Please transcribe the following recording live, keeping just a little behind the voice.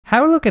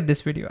Have a look at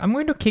this video. I'm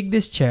going to kick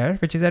this chair,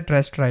 which is at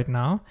rest right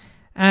now.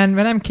 And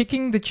when I'm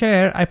kicking the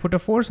chair, I put a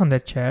force on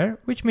that chair,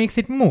 which makes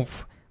it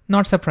move.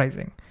 Not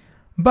surprising.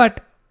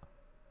 But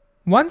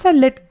once I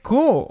let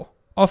go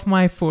of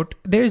my foot,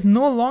 there is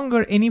no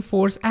longer any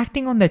force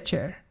acting on that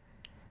chair,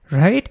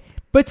 right?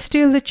 But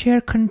still the chair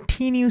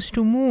continues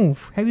to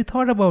move. Have you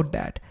thought about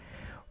that?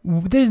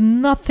 There's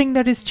nothing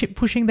that is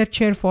pushing that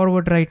chair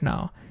forward right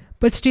now,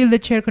 but still the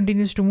chair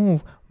continues to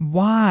move.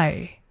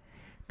 Why?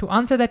 To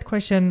answer that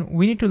question,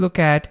 we need to look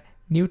at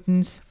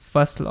Newton's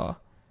first law.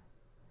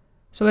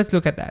 So let's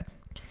look at that.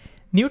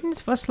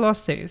 Newton's first law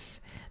says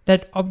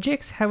that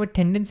objects have a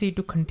tendency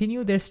to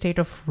continue their state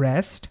of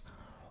rest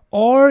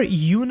or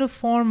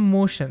uniform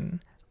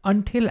motion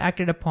until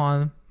acted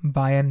upon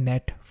by a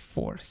net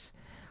force.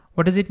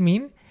 What does it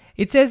mean?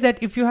 It says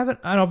that if you have an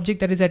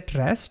object that is at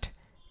rest,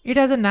 it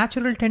has a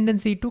natural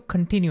tendency to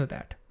continue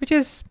that, which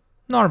is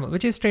normal,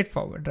 which is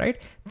straightforward, right?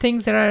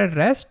 Things that are at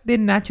rest, they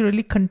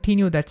naturally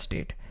continue that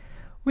state.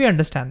 We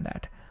understand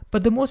that.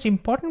 But the most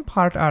important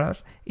part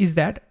is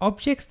that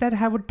objects that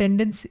have a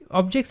tendency,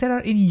 objects that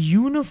are in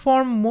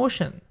uniform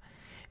motion,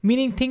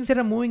 meaning things that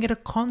are moving at a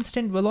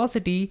constant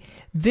velocity,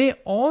 they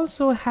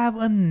also have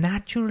a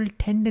natural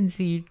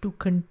tendency to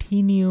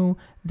continue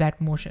that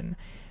motion.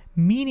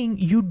 Meaning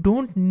you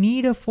don't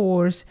need a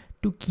force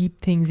to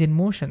keep things in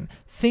motion.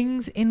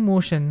 Things in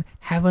motion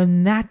have a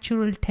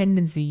natural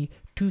tendency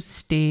to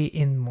stay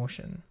in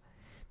motion.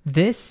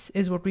 This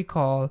is what we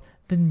call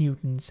the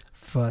Newton's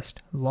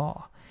first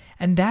law.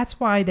 And that's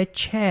why the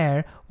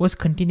chair was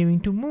continuing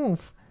to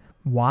move.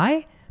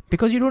 Why?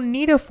 Because you don't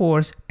need a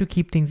force to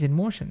keep things in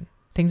motion.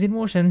 Things in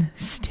motion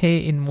stay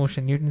in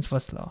motion, Newton's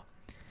first law.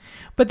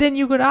 But then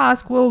you could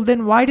ask, well,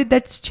 then why did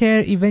that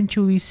chair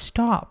eventually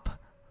stop?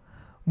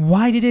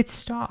 Why did it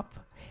stop?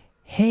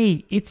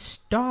 Hey, it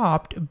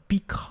stopped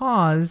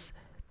because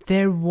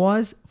there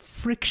was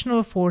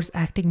frictional force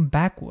acting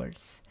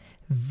backwards.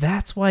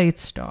 That's why it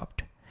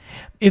stopped.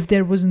 If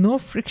there was no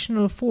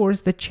frictional force,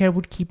 the chair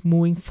would keep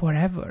moving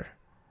forever.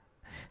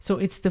 So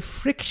it's the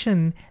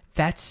friction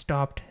that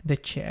stopped the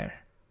chair.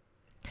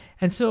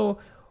 And so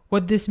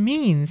what this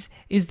means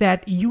is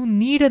that you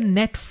need a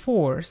net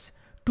force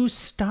to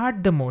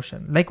start the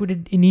motion, like we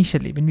did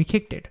initially when we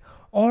kicked it,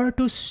 or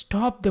to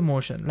stop the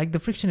motion, like the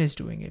friction is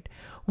doing it.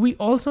 We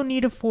also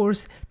need a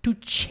force to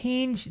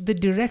change the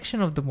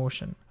direction of the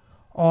motion,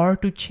 or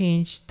to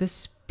change the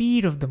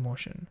speed of the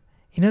motion.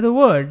 In other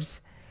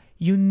words,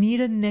 you need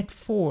a net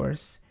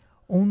force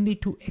only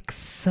to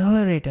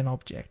accelerate an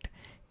object,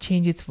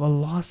 change its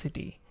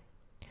velocity.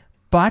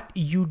 But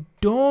you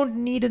don't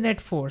need a net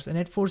force. A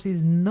net force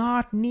is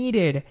not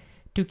needed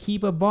to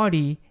keep a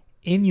body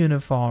in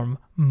uniform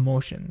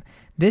motion.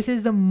 This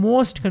is the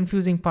most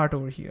confusing part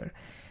over here.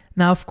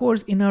 Now, of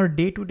course, in our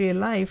day-to-day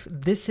life,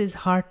 this is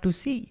hard to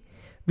see.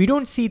 We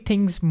don't see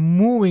things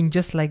moving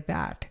just like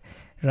that,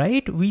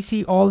 right? We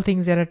see all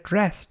things that are at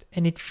rest,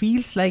 and it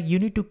feels like you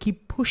need to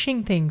keep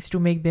pushing things to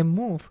make them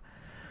move.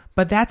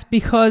 But that's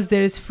because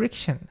there is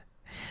friction.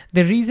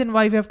 The reason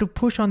why we have to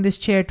push on this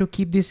chair to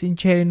keep this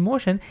chair in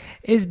motion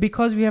is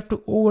because we have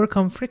to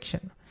overcome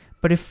friction.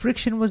 But if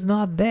friction was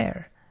not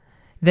there,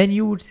 then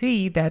you would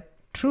see that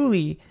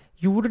truly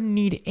you wouldn't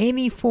need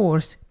any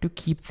force to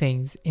keep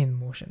things in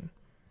motion.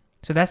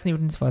 So that's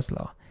Newton's first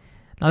law.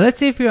 Now let's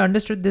see if you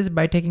understood this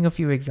by taking a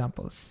few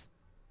examples.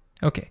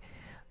 Okay,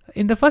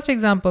 in the first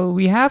example,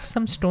 we have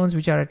some stones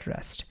which are at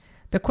rest.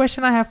 The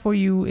question I have for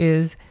you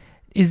is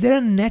there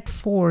a net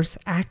force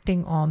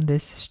acting on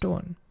this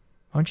stone?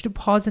 I want you to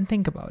pause and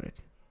think about it.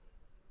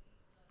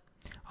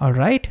 All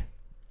right.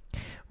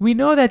 We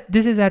know that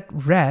this is at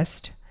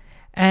rest,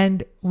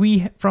 and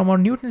from our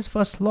Newton's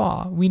first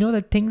law, we know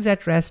that things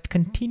at rest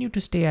continue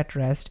to stay at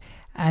rest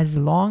as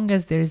long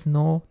as there is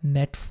no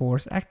net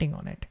force acting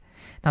on it.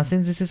 Now,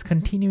 since this is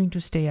continuing to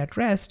stay at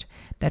rest,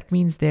 that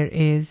means there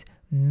is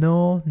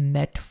no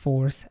net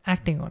force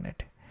acting on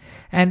it.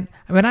 And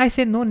when I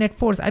say no net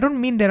force, I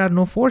don't mean there are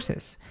no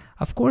forces.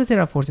 Of course there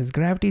are forces.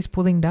 Gravity is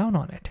pulling down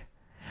on it.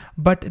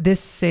 But this,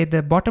 say,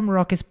 the bottom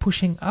rock is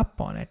pushing up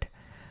on it.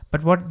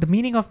 But what the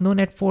meaning of no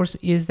net force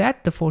is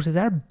that the forces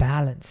are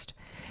balanced.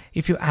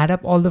 If you add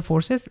up all the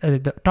forces,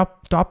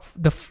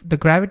 the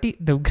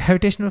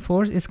gravitational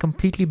force is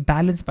completely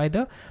balanced by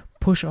the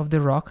push of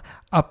the rock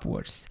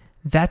upwards.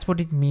 That's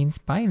what it means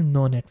by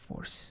no net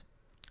force.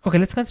 Okay,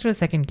 let's consider a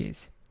second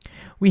case.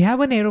 We have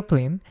an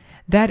aeroplane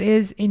that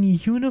is in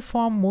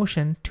uniform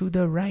motion to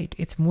the right.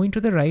 It's moving to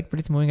the right, but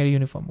it's moving at a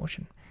uniform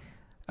motion.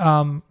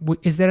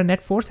 Is there a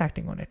net force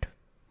acting on it?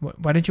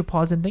 Why don't you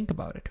pause and think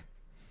about it?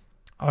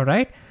 All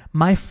right.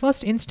 My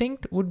first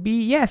instinct would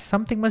be, yes,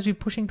 something must be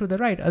pushing to the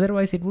right.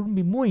 Otherwise, it wouldn't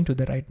be moving to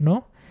the right,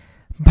 no?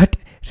 But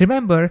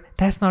remember,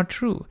 that's not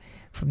true.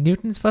 From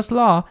Newton's first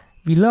law,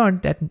 we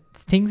learned that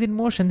things in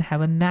motion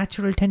have a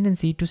natural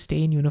tendency to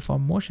stay in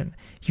uniform motion.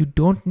 You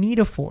don't need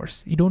a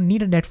force. You don't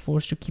need a net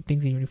force to keep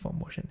things in uniform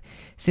motion.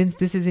 Since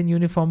this is in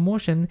uniform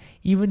motion,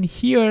 even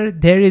here,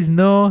 there is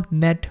no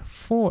net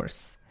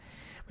force.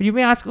 But you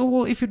may ask, oh,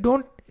 well, if you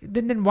don't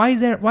then why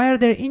are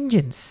there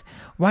engines?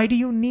 Why do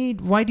you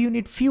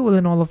need fuel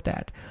and all of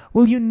that?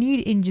 Well, you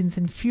need engines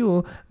and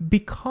fuel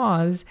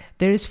because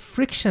there is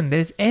friction,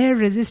 there's air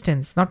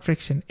resistance, not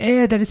friction,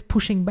 air that is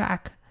pushing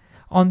back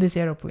on this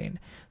aeroplane.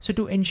 So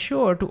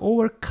to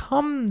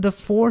overcome the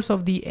force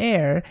of the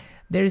air,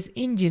 there's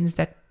engines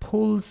that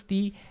pulls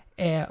the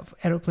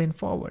aeroplane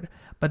forward.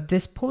 But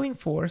this pulling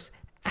force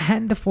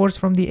and the force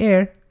from the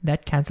air,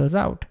 that cancels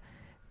out,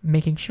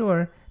 making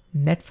sure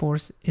net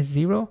force is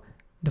zero,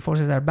 the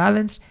forces are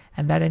balanced,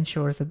 and that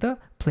ensures that the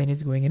plane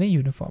is going in a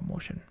uniform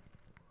motion.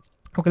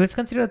 Okay, let's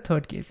consider a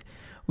third case.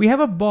 We have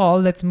a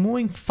ball that's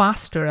moving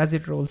faster as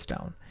it rolls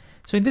down.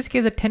 So in this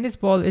case, a tennis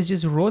ball is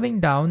just rolling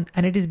down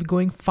and it is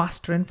going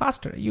faster and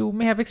faster. You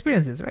may have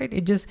experienced this, right?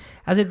 It just,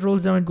 as it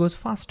rolls down, it goes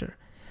faster.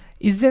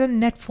 Is there a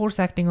net force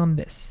acting on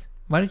this?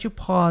 Why don't you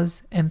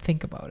pause and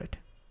think about it?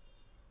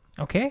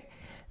 Okay,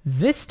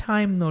 this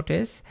time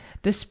notice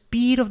the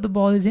speed of the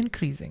ball is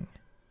increasing.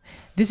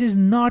 This is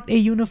not a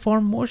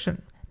uniform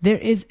motion. There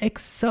is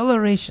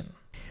acceleration.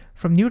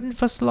 From Newton's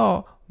first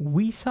law,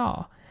 we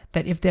saw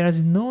that if there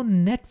is no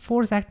net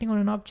force acting on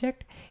an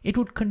object, it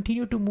would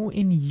continue to move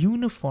in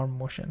uniform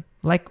motion,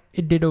 like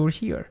it did over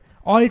here,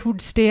 or it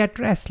would stay at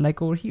rest,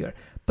 like over here.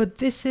 But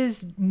this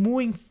is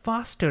moving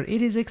faster.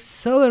 It is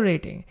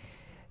accelerating.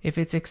 If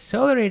it's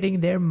accelerating,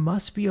 there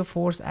must be a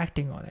force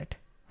acting on it,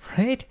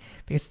 right?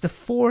 Because the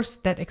force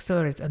that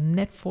accelerates, a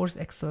net force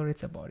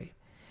accelerates a body.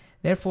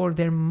 Therefore,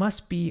 there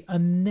must be a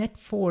net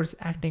force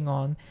acting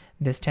on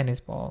this tennis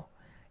ball.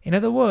 In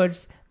other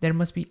words, there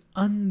must be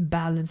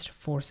unbalanced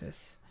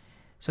forces.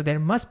 So there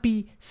must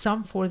be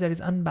some force that is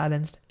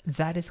unbalanced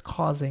that is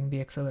causing the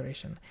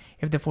acceleration.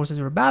 If the forces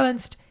were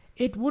balanced,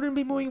 it wouldn't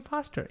be moving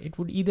faster. It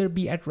would either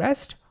be at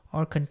rest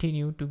or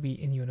continue to be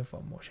in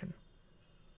uniform motion.